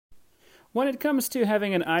When it comes to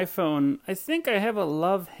having an iPhone, I think I have a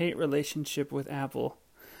love-hate relationship with Apple.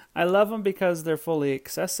 I love them because they're fully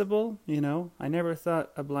accessible, I never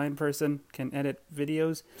thought a blind person can edit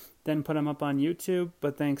videos, then put them up on YouTube,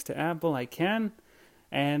 but thanks to Apple, I can.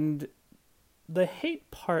 And the hate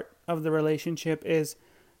part of the relationship is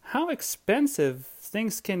how expensive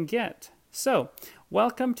things can get. So,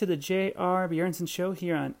 welcome to the J-R-Bjornson show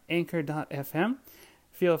here on Anchor.fm.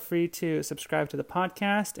 Feel free to subscribe to the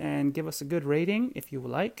podcast and give us a good rating if you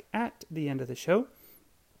like at the end of the show.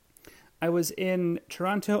 I was in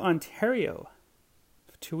Toronto, Ontario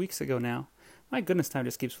 2 weeks ago now. My goodness, time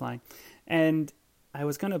just keeps flying. And I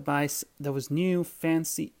was going to buy those new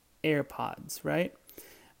fancy AirPods, right?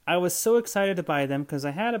 I was so excited to buy them because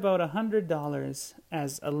I had about $100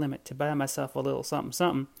 as a limit to buy myself a little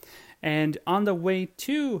something. And on the way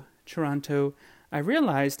to Toronto, I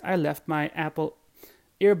realized I left my Apple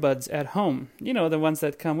earbuds at home. The ones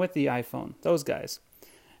that come with the iPhone, those guys.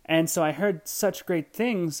 And so I heard such great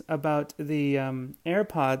things about the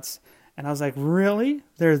AirPods, and I was like, really?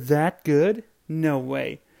 They're that good? No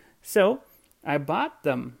way. So I bought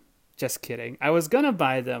them. Just kidding. I was going to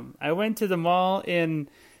buy them. I went to the mall in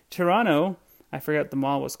Toronto. I forgot what the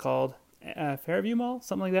mall was called. Fairview Mall?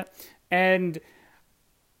 Something like that. And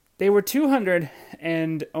they were $200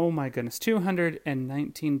 and, oh my goodness,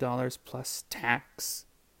 $219 plus tax.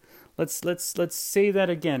 Let's say that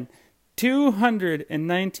again.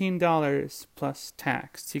 $219 plus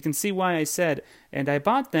tax. You can see why I said, and I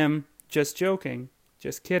bought them, just joking,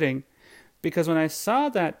 just kidding, because when I saw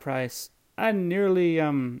that price, I nearly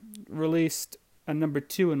released a number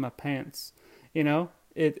 2 in my pants.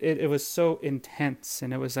 It was so intense,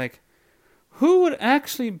 and it was like, who would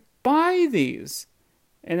actually buy these?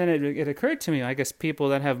 And then it occurred to me, I guess people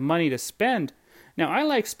that have money to spend. Now, I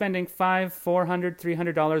like spending $500, $400,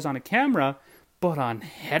 $300 on a camera, but on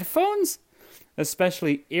headphones,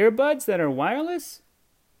 especially earbuds that are wireless,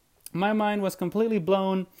 my mind was completely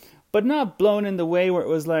blown, but not blown in the way where it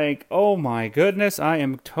was like, oh my goodness, I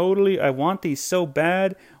want these so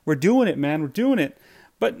bad. We're doing it, man. We're doing it.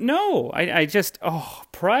 But no, I just,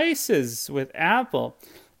 prices with Apple.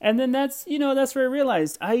 And then that's where I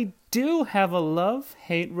realized I do have a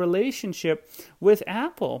love-hate relationship with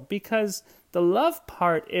Apple, because the love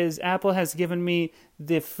part is Apple has given me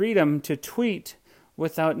the freedom to tweet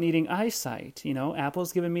without needing eyesight.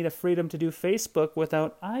 Apple's given me the freedom to do Facebook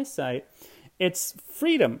without eyesight. It's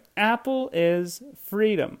freedom. Apple is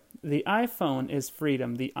freedom. The iPhone is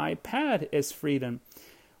freedom. The iPad is freedom.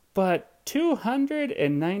 But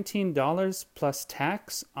 $219 plus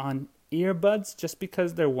tax on earbuds just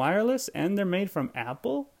because they're wireless and they're made from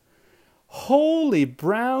Apple? Holy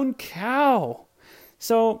brown cow.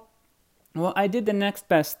 So, I did the next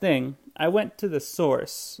best thing. I went to the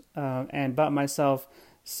source and bought myself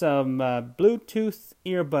some Bluetooth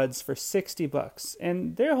earbuds for $60,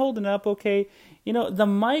 and they're holding up okay. The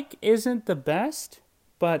mic isn't the best,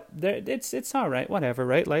 but it's all right. Whatever,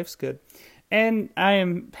 right? Life's good, and I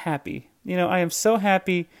am happy. I am so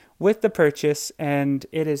happy with the purchase, and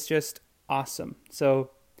it is just awesome.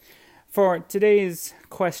 So, for today's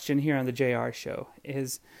question here on the JR Show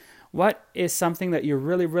is, what is something that you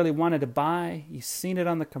really, really wanted to buy? You've seen it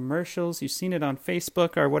on the commercials, you've seen it on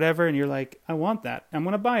Facebook or whatever, and you're like, I want that. I'm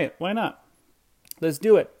going to buy it. Why not? Let's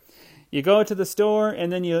do it. You go to the store, and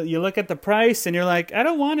then you look at the price, and you're like, I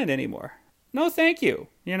don't want it anymore. No, thank you.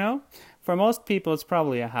 For most people, it's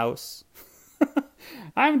probably a house.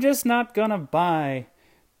 I'm just not going to buy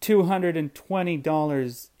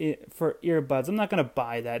 $220 for earbuds. I'm not going to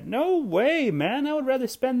buy that. No way, man. I would rather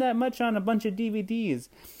spend that much on a bunch of DVDs.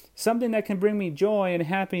 Something that can bring me joy and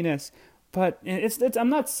happiness. But I'm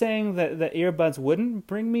not saying that the earbuds wouldn't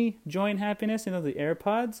bring me joy and happiness, the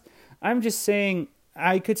AirPods. I'm just saying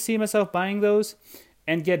I could see myself buying those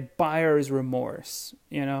and get buyer's remorse,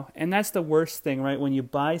 And that's the worst thing, right? When you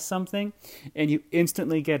buy something and you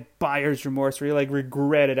instantly get buyer's remorse, where you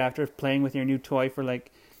regret it after playing with your new toy for a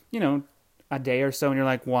day or so, and you're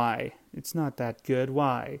like, why? It's not that good.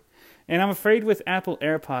 Why? And I'm afraid with Apple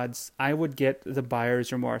AirPods, I would get the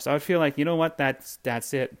buyer's remorse. I would feel like, what? That's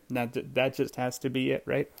it. That just has to be it,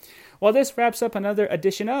 right? Well, this wraps up another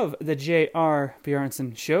edition of the J.R.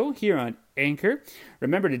 Bjornson Show here on Anchor.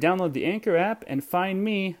 Remember to download the Anchor app and find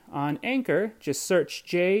me on Anchor. Just search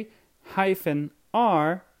J-R-Bjornson,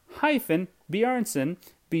 Bjornson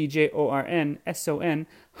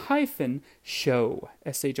 -show,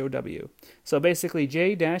 SHOW. So basically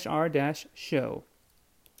J-R-show.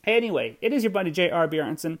 Anyway, it is your buddy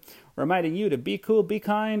J-R-Bjornson, reminding you to be cool, be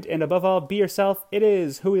kind, and above all, be yourself. It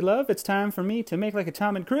is who we love. It's time for me to make like a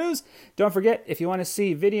Tom and Cruise. Don't forget, if you want to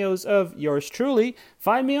see videos of yours truly,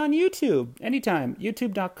 find me on YouTube anytime.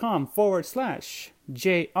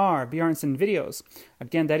 youtube.com/J-R-Bjornson videos.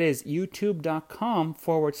 Again, that is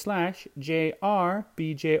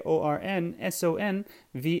youtube.com/J-R-Bjornson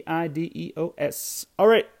videos. All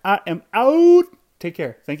right, I am out. Take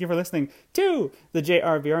care. Thank you for listening to the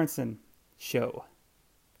J.R. Bjornson Show.